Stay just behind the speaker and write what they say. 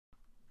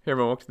Hey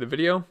everyone, welcome to the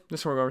video.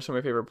 This one we're going over some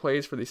of my favorite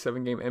plays for the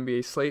 7-game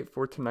NBA slate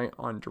for tonight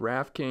on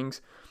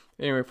Draftkings.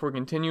 Anyway, before we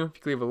continue, if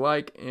you could leave a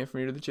like, and if you're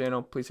new to the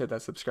channel, please hit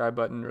that subscribe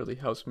button. It really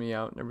helps me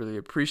out, and I really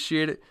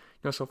appreciate it.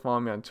 You can also follow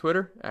me on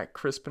Twitter, at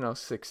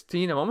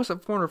Crispinel16. I'm almost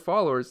at 400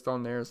 followers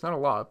on there. It's not a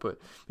lot, but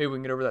maybe we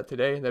can get over that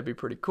today. That'd be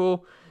pretty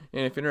cool.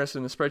 And if you're interested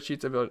in the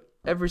spreadsheets, I build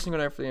every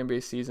single night for the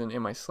NBA season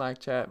in my Slack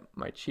chat,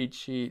 my cheat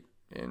sheet,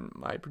 and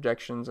my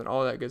projections, and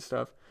all that good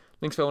stuff.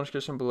 Links below in the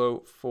description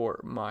below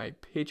for my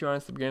Patreon.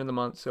 It's the beginning of the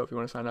month, so if you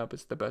want to sign up,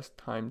 it's the best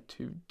time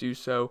to do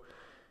so.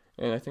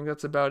 And I think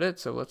that's about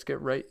it, so let's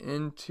get right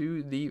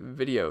into the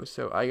video.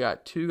 So I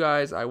got two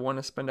guys I want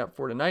to spend up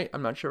for tonight.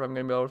 I'm not sure if I'm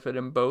going to be able to fit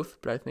in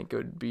both, but I think it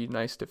would be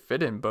nice to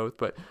fit in both.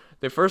 But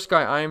the first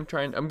guy I'm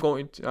going to get in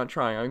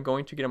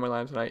my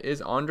lineup tonight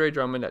is Andre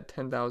Drummond at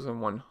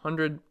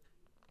 10,100.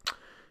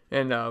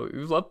 And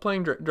we've loved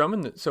playing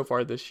Drummond so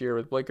far this year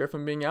with Blake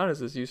Griffin being out, as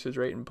his usage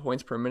rate in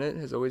points per minute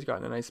has always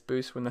gotten a nice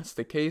boost when that's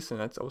the case, and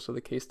that's also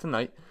the case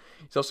tonight.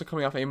 He's also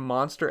coming off a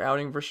monster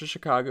outing versus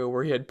Chicago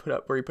where he put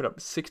up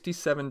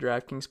 67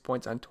 DraftKings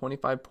points on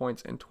 25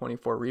 points and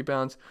 24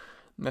 rebounds.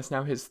 And that's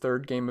now his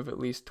third game of at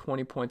least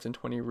 20 points and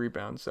 20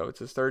 rebounds. So it's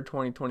his third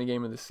 20-20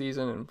 game of the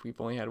season, and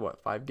we've only had,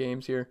 5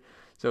 games here.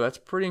 So that's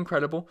pretty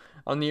incredible.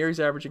 On the year, he's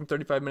averaging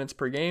 35 minutes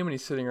per game, and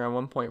he's sitting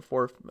around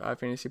 1.4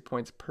 fantasy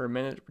points per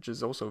minute, which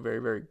is also very,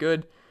 very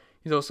good.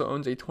 He also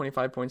owns a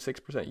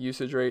 25.6%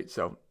 usage rate,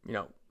 so,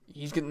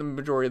 he's getting the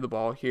majority of the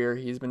ball here.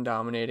 He's been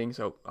dominating,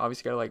 so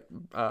obviously got to like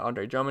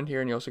Andre Drummond here,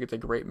 and he also gets a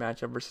great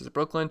matchup versus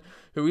Brooklyn,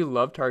 who we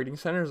love targeting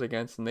centers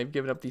against, and they've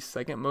given up the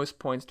second most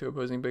points to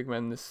opposing big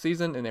men this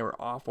season, and they were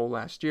awful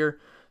last year.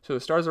 So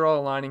the stars are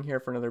all aligning here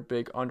for another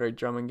big Andre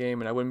Drummond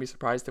game, and I wouldn't be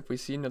surprised if we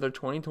see another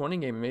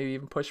 20-20 game, and maybe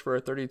even push for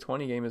a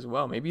 30-20 game as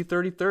well. Maybe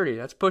 30-30.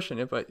 That's pushing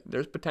it, but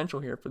there's potential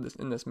here for this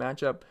in this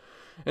matchup.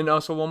 And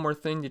also one more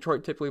thing,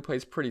 Detroit typically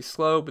plays pretty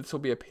slow, but this will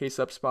be a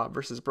pace-up spot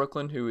versus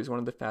Brooklyn, who is one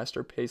of the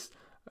faster pace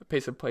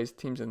of plays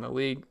teams in the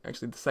league,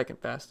 actually the second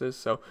fastest.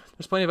 So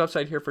there's plenty of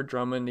upside here for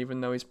Drummond, even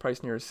though he's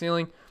priced near his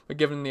ceiling. But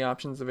given the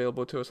options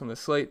available to us on the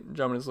slate,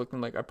 Drummond is looking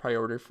like a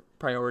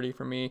priority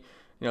for me.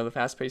 The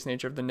fast-paced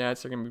nature of the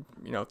Nets are going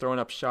to be, throwing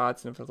up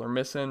shots, and if they're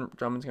missing,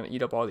 Drummond's going to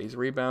eat up all these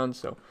rebounds.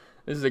 So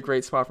this is a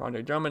great spot for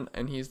Andre Drummond,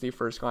 and he's the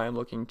first guy I'm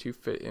looking to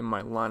fit in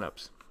my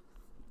lineups.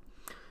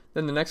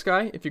 Then the next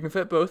guy, if you can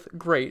fit both,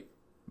 great.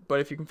 But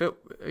if you can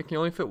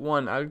only fit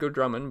one, I would go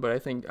Drummond. But I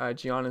think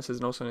Giannis is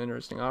also an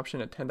interesting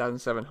option at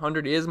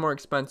 10,700. He is more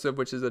expensive,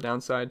 which is the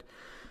downside.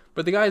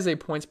 But the guy is a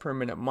points per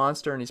minute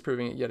monster, and he's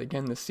proving it yet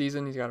again this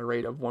season. He's got a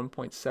rate of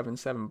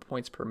 1.77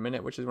 points per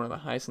minute, which is one of the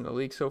highest in the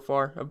league so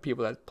far of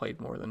people that played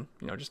more than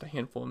just a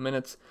handful of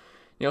minutes.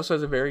 He also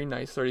has a very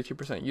nice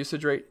 32%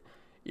 usage rate.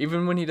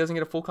 Even when he doesn't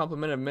get a full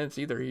complement of minutes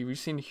either, we've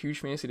seen huge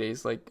fantasy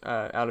days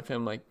out of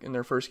him, like in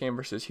their first game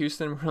versus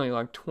Houston, really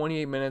like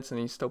 28 minutes, and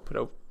he still put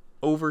out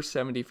over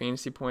 70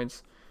 fantasy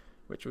points,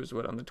 which was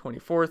on the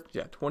 24th.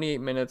 Yeah, 28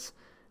 minutes,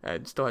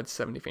 and still had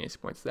 70 fantasy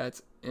points.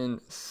 That's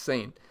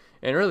insane.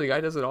 And really, the guy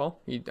does it all.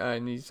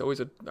 And he's always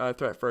a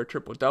threat for a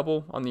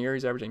triple-double. On the year,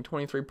 he's averaging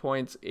 23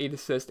 points, 8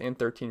 assists, and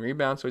 13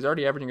 rebounds. So he's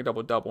already averaging a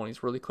double-double, and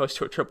he's really close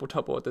to a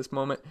triple-double at this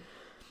moment.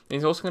 And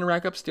he's also going to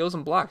rack up steals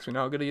and blocks. We know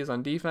how good he is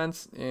on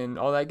defense, and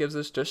all that gives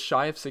us just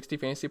shy of 60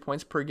 fantasy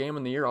points per game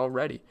in the year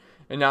already.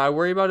 And now I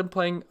worry about him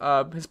playing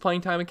his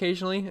playing time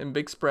occasionally in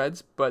big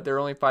spreads, but they're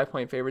only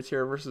 5-point favorites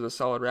here versus a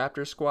solid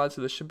Raptors squad,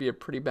 so this should be a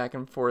pretty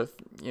back-and-forth,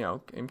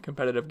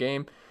 competitive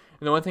game.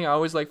 And the one thing I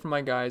always like from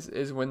my guys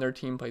is when their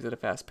team plays at a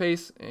fast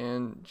pace,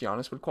 and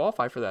Giannis would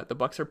qualify for that. The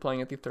Bucks are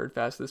playing at the third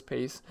fastest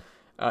pace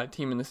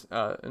team in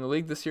the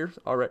league this year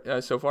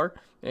already so far,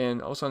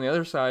 and also on the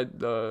other side,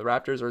 the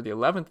Raptors are the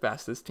 11th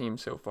fastest team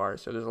so far.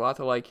 So there's a lot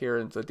to like here.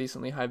 It's a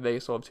decently high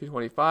Vegas of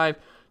 225.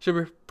 Should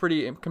be a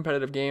pretty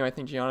competitive game. I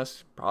think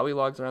Giannis probably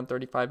logs around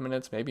 35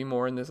 minutes, maybe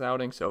more in this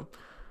outing. So,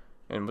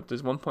 and with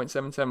his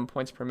 1.77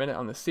 points per minute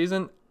on the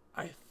season,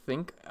 I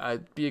think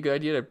it'd be a good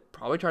idea to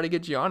probably try to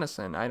get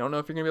Giannis in. I don't know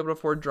if you're going to be able to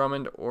afford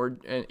Drummond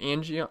and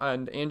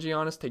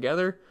Giannis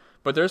together,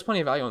 but there's plenty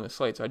of value on the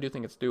slate, so I do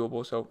think it's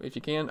doable. So if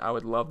you can, I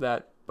would love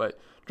that. But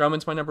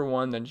Drummond's my number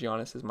 1, then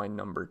Giannis is my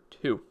number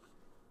 2.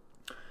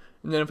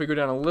 And then if we go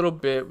down a little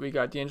bit, we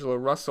got D'Angelo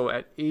Russell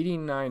at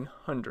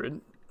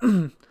 8,900.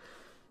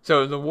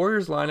 So the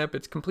Warriors lineup,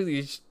 it's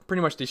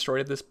pretty much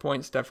destroyed at this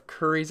point. Steph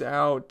Curry's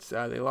out.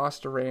 They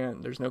lost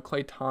Durant. There's no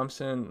Klay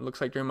Thompson. It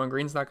looks like Draymond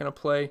Green's not going to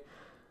play.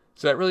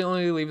 So that really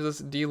only leaves us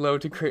D-Lo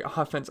to create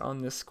offense on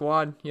this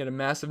squad. He had a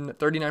massive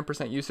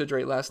 39% usage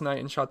rate last night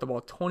and shot the ball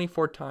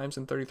 24 times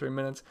in 33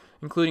 minutes,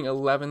 including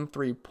 11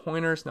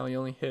 three-pointers. Now he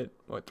only hit,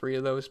 3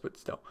 of those, but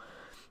still.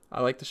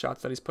 I like the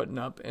shots that he's putting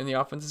up, and the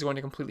offense is going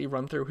to completely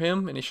run through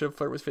him, and he should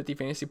flirt with 50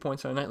 fantasy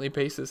points on a nightly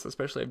basis,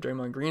 especially if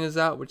Draymond Green is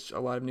out, which a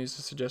lot of news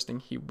is suggesting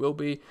he will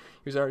be. He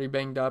was already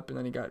banged up, and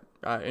then he got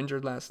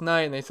injured last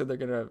night, and they said they're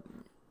going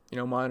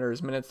to monitor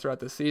his minutes throughout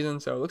the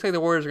season. So it looks like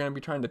the Warriors are going to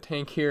be trying to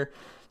tank here.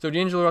 So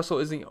D'Angelo Russell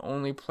is the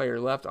only player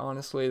left,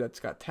 honestly,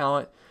 that's got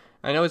talent.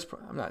 I know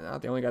I'm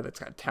not the only guy that's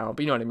got talent,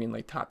 but you know what I mean,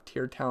 like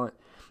top-tier talent.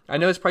 I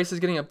know his price is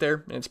getting up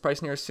there, and it's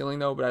priced near a ceiling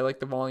though, but I like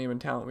the volume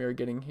and talent we are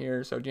getting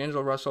here. So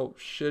D'Angelo Russell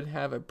should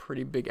have a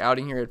pretty big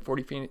outing here. At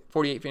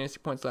 48 fantasy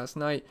points last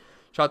night.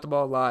 Shot the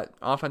ball a lot.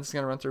 Offense is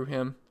going to run through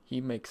him.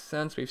 He makes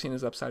sense. We've seen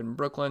his upside in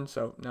Brooklyn,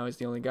 so now he's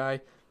the only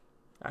guy.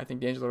 I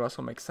think D'Angelo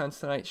Russell makes sense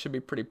tonight. Should be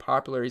pretty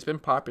popular. He's been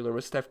popular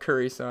with Steph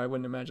Curry, so I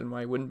wouldn't imagine why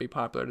he wouldn't be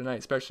popular tonight,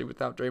 especially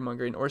without Draymond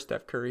Green or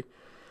Steph Curry.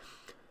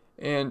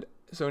 And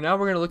so now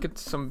we're going to look at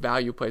some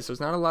value plays. There's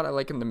not a lot I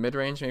like in the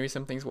mid-range. Maybe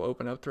some things will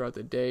open up throughout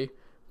the day.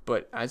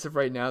 But as of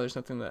right now, there's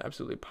nothing that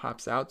absolutely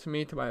pops out to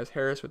me. Tobias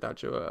Harris without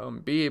Joel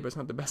Embiid, but it's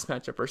not the best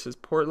matchup versus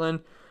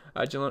Portland.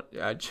 Jonas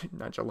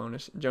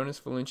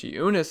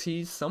Valanciunas,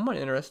 he's somewhat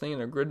interesting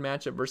in a good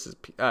matchup versus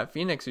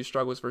Phoenix, who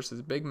struggles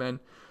versus big men.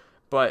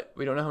 But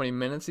we don't know how many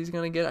minutes he's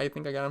going to get. I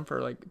think I got him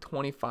for like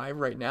 25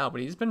 right now.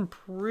 But he's been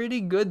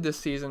pretty good this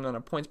season on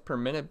a points per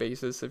minute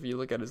basis if you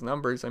look at his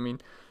numbers. I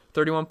mean,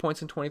 31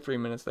 points in 23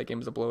 minutes. That game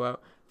was a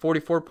blowout.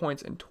 44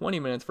 points in 20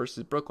 minutes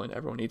versus Brooklyn.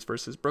 Everyone eats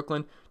versus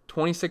Brooklyn.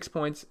 26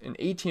 points in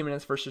 18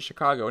 minutes versus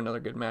Chicago. Another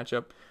good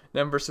matchup.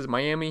 Then versus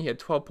Miami, he had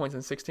 12 points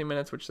in 16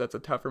 minutes, which that's a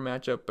tougher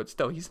matchup. But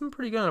still, he's been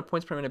pretty good on a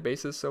points per minute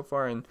basis so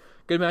far. And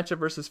good matchup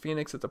versus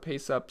Phoenix. It's a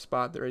pace-up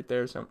spot right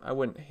there, so I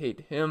wouldn't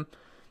hate him.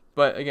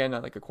 But again,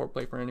 not like a core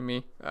play for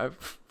enemy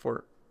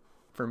for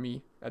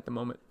me at the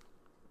moment.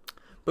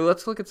 But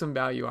let's look at some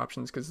value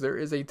options because there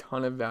is a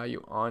ton of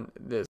value on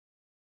this.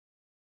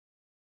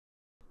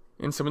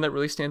 And someone that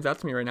really stands out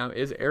to me right now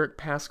is Eric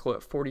Paschall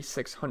at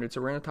 4,600.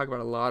 So we're going to talk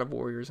about a lot of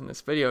Warriors in this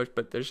video,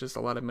 but there's just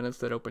a lot of minutes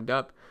that opened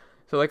up.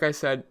 So like I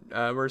said,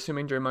 we're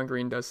assuming Draymond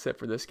Green does sit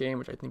for this game,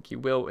 which I think he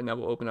will, and that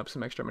will open up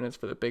some extra minutes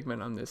for the big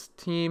men on this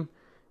team.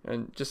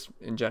 And just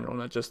in general,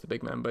 not just the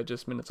big men, but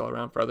just minutes all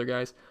around for other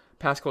guys.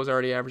 Paschall is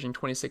already averaging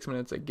 26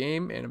 minutes a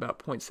game and about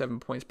 0.7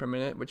 points per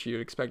minute, which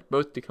you'd expect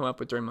both to come up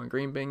with Draymond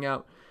Green being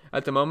out.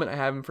 At the moment, I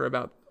have him for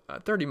about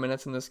 30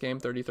 minutes in this game,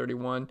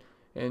 30-31.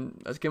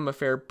 And let's give him a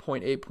fair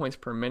 0.8 points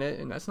per minute,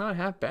 and that's not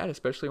half bad,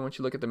 especially once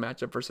you look at the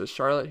matchup versus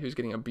Charlotte, who's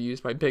getting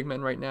abused by big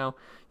men right now,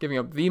 giving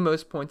up the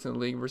most points in the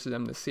league versus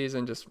them this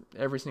season. Just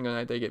every single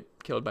night they get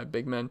killed by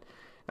big men.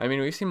 I mean,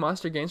 we've seen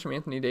monster games from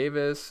Anthony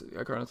Davis,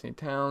 Karl-Anthony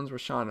Towns,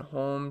 Rashawn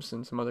Holmes,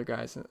 and some other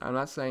guys. I'm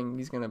not saying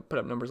he's going to put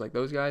up numbers like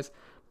those guys,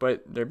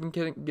 but they've been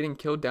getting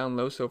killed down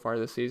low so far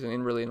this season,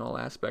 and really in all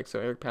aspects. So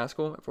Eric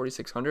Paschall at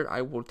 4,600,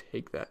 I will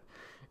take that.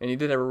 And he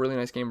did have a really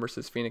nice game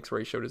versus Phoenix where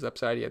he showed his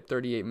upside. He had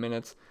 38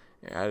 minutes.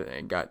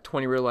 And got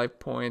 20 real-life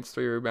points,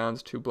 3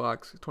 rebounds, 2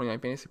 blocks, 29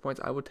 fantasy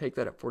points. I would take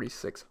that at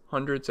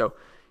 4,600. So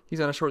he's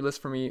on a short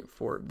list for me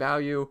for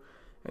value.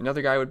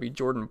 Another guy would be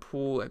Jordan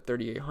Poole at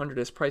 3,800.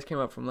 His price came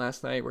up from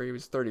last night where he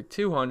was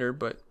 3,200,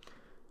 but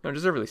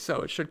deservedly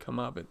so. It should come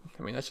up.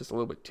 I mean, that's just a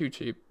little bit too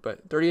cheap.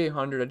 But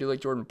 3,800, I do like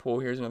Jordan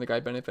Poole. Here's another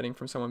guy benefiting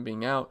from someone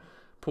being out.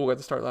 Poole got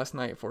the start last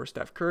night for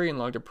Steph Curry and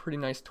logged a pretty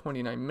nice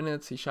 29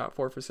 minutes. He shot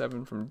 4 for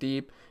 7 from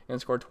deep and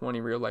scored 20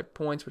 real-life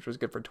points, which was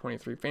good for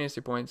 23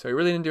 fantasy points. So he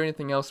really didn't do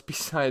anything else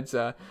besides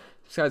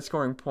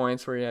scoring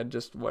points, where he had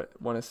just,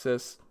 one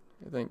assist?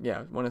 I think,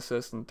 yeah, 1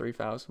 assist and 3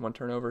 fouls, 1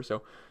 turnover.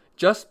 So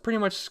just pretty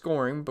much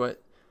scoring,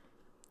 but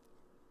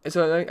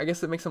so I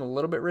guess that makes him a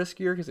little bit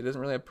riskier because he doesn't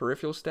really have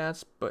peripheral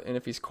stats. And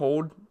if he's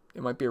cold,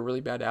 it might be a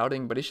really bad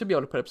outing. But he should be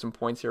able to put up some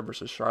points here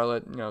versus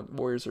Charlotte.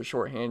 Warriors are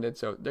short-handed,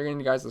 so they're getting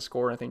the guys to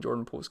score. And I think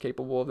Jordan Poole is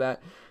capable of that.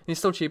 And he's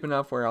still cheap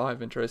enough where I'll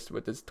have interest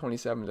with his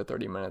 27 to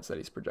 30 minutes that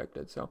he's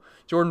projected. So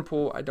Jordan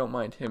Poole, I don't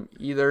mind him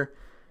either.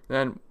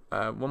 Then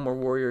one more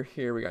Warrior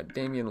here. We got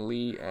Damian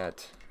Lee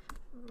at,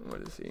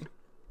 what is he?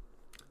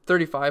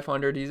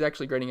 3,500. He's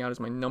actually grading out as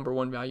my number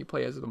 1 value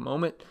play as of the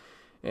moment.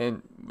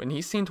 And when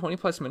he's seen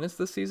 20-plus minutes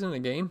this season in a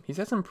game, he's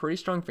had some pretty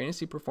strong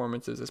fantasy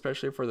performances,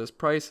 especially for this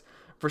price.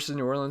 Versus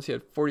New Orleans, he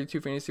had 42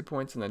 fantasy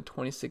points and then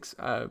 26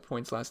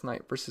 points last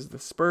night versus the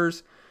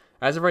Spurs.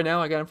 As of right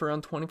now, I got him for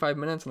around 25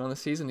 minutes, and on the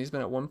season, he's been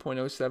at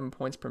 1.07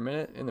 points per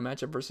minute, and the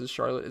matchup versus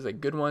Charlotte is a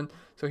good one,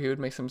 so he would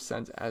make some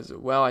sense as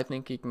well. I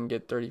think he can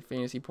get 30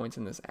 fantasy points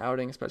in this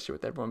outing, especially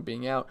with everyone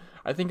being out.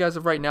 I think as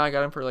of right now, I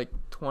got him for like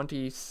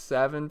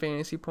 27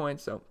 fantasy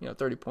points, so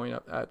 30 point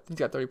up. He's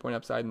got 30 point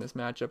upside in this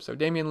matchup. So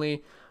Damian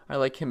Lee, I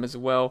like him as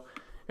well.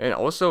 And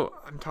also,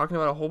 I'm talking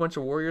about a whole bunch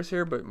of Warriors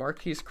here, but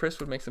Marquise Chris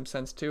would make some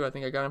sense too. I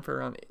think I got him for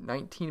around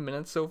 19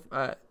 minutes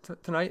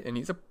tonight, and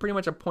he's pretty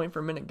much a point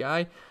per minute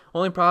guy.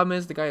 Only problem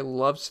is the guy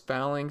loves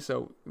fouling,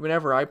 so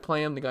whenever I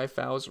play him, the guy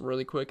fouls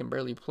really quick and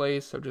barely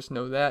plays, so just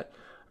know that.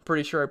 I'm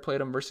pretty sure I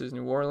played him versus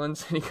New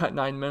Orleans, and he got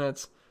 9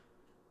 minutes.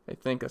 I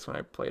think that's when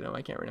I played him.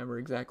 I can't remember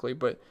exactly,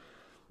 but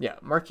yeah,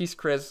 Marquise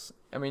Chris,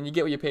 I mean, you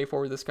get what you pay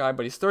for with this guy,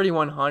 but he's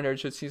 3,100,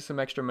 should see some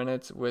extra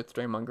minutes with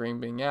Draymond Green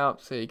being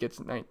out. Say he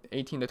gets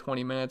 18 to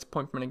 20 minutes,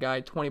 point per minute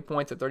guy, 20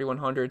 points at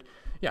 3,100.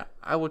 Yeah,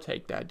 I will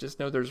take that. Just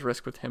know there's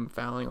risk with him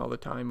fouling all the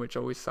time, which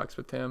always sucks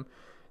with him.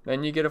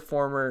 Then you get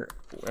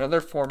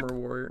another former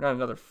Warrior, not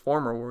another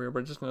former Warrior,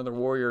 but just another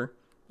Warrior,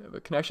 a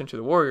connection to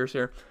the Warriors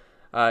here.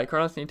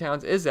 Karl-Anthony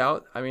Towns is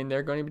out. I mean,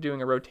 they're going to be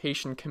doing a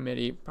rotation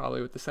committee,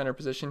 probably with the center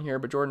position here,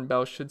 but Jordan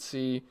Bell should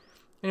see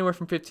anywhere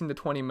from 15 to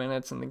 20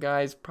 minutes, and the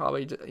guy's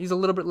probably he's a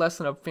little bit less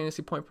than a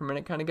fantasy point per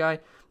minute kind of guy,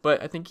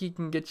 but I think he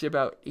can get you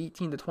about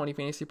 18 to 20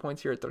 fantasy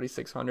points here at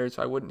 3,600,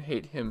 so I wouldn't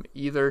hate him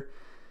either.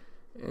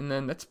 And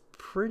then that's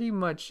pretty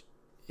much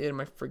it. Am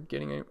I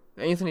forgetting any?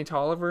 Anthony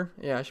Tolliver?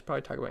 Yeah, I should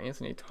probably talk about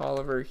Anthony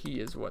Tolliver. He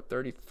is, what,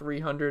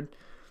 3,300?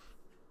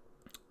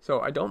 So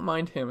I don't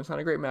mind him. It's not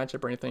a great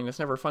matchup or anything. It's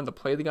never fun to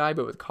play the guy,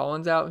 but with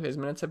Collins out, his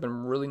minutes have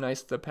been really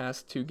nice the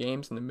past 2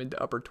 games in the mid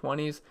to upper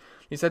 20s.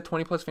 He's had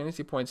 20-plus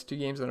fantasy points 2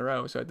 games in a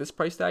row. So at this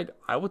price tag,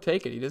 I will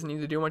take it. He doesn't need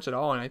to do much at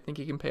all, and I think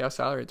he can pay us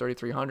salary at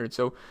 3,300.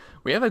 So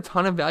we have a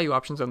ton of value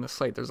options on the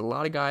slate. There's a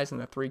lot of guys in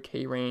the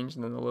 3K range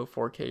and then the low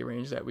 4K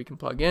range that we can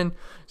plug in.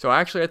 So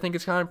actually, I think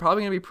it's probably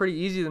going to be pretty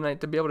easy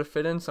tonight to be able to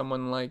fit in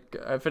someone like,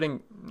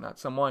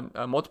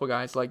 multiple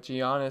guys like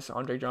Giannis,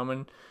 Andre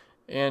Drummond,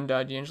 and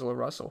D'Angelo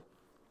Russell.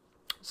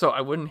 So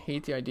I wouldn't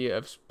hate the idea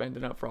of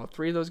spending up for all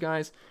 3 of those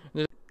guys.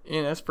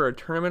 And as for a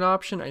tournament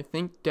option, I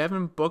think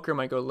Devin Booker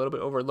might go a little bit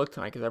overlooked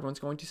tonight because everyone's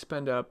going to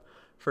spend up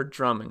for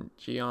Drummond,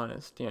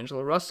 Giannis,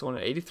 D'Angelo Russell. And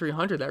at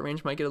 8,300, that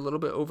range might get a little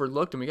bit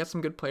overlooked. And we got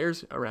some good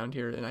players around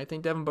here. And I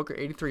think Devin Booker,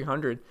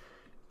 8,300,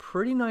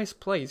 pretty nice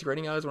play. He's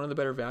grading out as one of the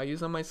better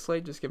values on my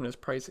slate, just given his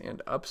price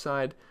and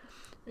upside.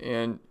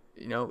 And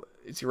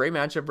it's a great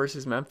matchup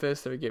versus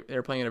Memphis.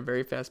 They're playing at a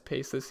very fast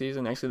pace this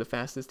season, actually the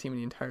fastest team in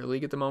the entire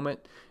league at the moment.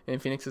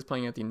 And Phoenix is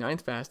playing at the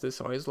 9th fastest,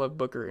 so I always love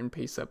Booker in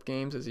pace-up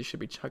games as he should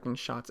be chucking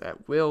shots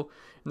at will,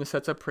 and this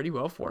sets up pretty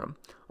well for him.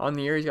 On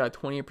the year, he's got a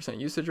 28%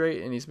 usage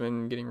rate, and he's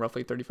been getting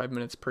roughly 35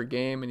 minutes per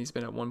game, and he's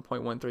been at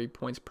 1.13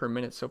 points per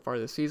minute so far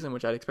this season,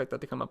 which I'd expect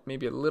that to come up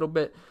maybe a little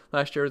bit.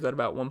 Last year was at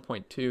about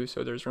 1.2,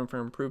 so there's room for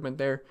improvement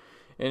there.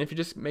 And if you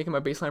just make him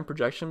a baseline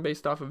projection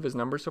based off of his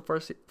numbers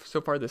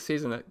so far this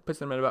season, that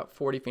puts him at about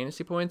 40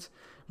 fantasy points.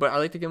 But I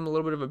like to give him a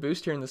little bit of a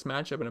boost here in this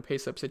matchup in a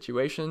pace-up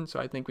situation. So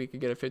I think we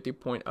could get a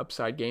 50-point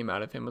upside game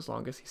out of him as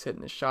long as he's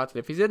hitting his shots. And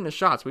if he's hitting his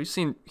shots, we've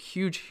seen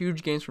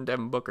huge games from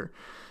Devin Booker.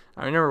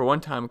 I remember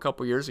one time a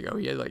couple years ago,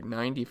 he had like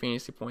 90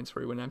 fantasy points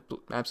where he went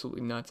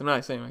absolutely nuts. I'm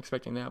not saying I'm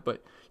expecting that,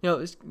 but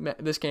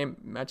this game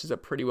matches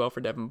up pretty well for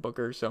Devin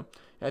Booker, so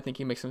I think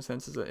he makes some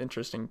sense as an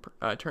interesting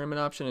tournament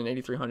option, and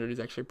 8,300 is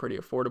actually pretty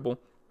affordable.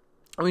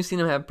 And we've seen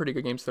him have pretty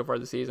good games so far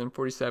this season,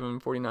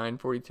 47, 49,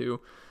 42.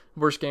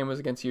 Worst game was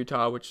against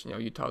Utah, which,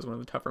 Utah is one of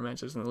the tougher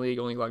matchups in the league,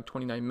 only logged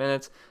 29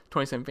 minutes,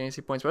 27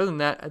 fantasy points. But other than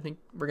that, I think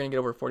we're going to get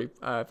over 40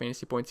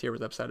 fantasy points here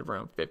with upside of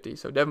around 50.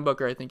 So Devin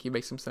Booker, I think he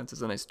makes some sense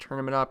as a nice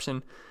tournament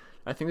option.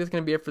 I think that's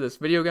going to be it for this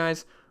video,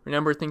 guys.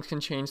 Remember, things can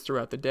change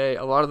throughout the day.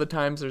 A lot of the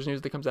times there's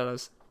news that comes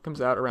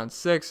out around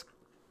 6.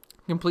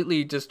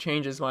 Completely just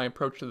changes my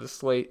approach to the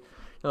slate.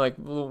 Like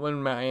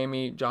when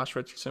Miami, Josh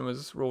Richardson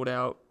was rolled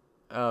out,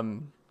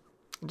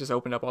 just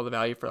opened up all the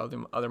value for all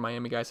the other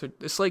Miami guys. So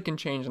the slate can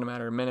change in a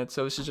matter of minutes.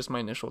 So this is just my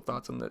initial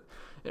thoughts on that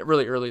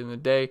really early in the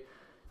day.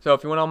 So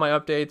if you want all my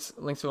updates,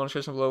 links in the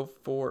description below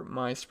for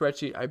my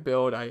spreadsheet I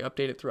build. I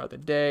update it throughout the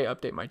day,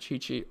 update my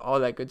cheat sheet, all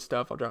that good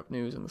stuff. I'll drop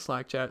news in the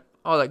Slack chat,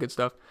 all that good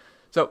stuff.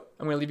 So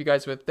I'm going to leave you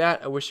guys with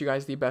that. I wish you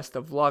guys the best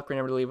of luck.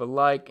 Remember to leave a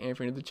like, and if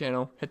you're new to the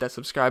channel, hit that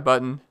subscribe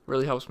button. It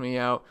really helps me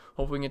out.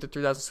 Hopefully we can get to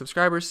 3,000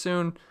 subscribers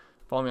soon.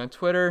 Follow me on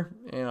Twitter,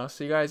 and I'll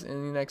see you guys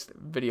in the next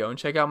video. And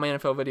check out my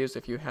NFL videos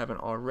if you haven't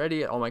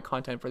already. All my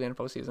content for the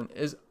NFL season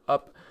is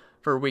up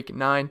for week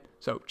 9.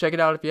 So check it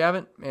out if you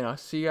haven't, and I'll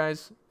see you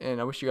guys, and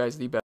I wish you guys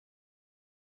the best.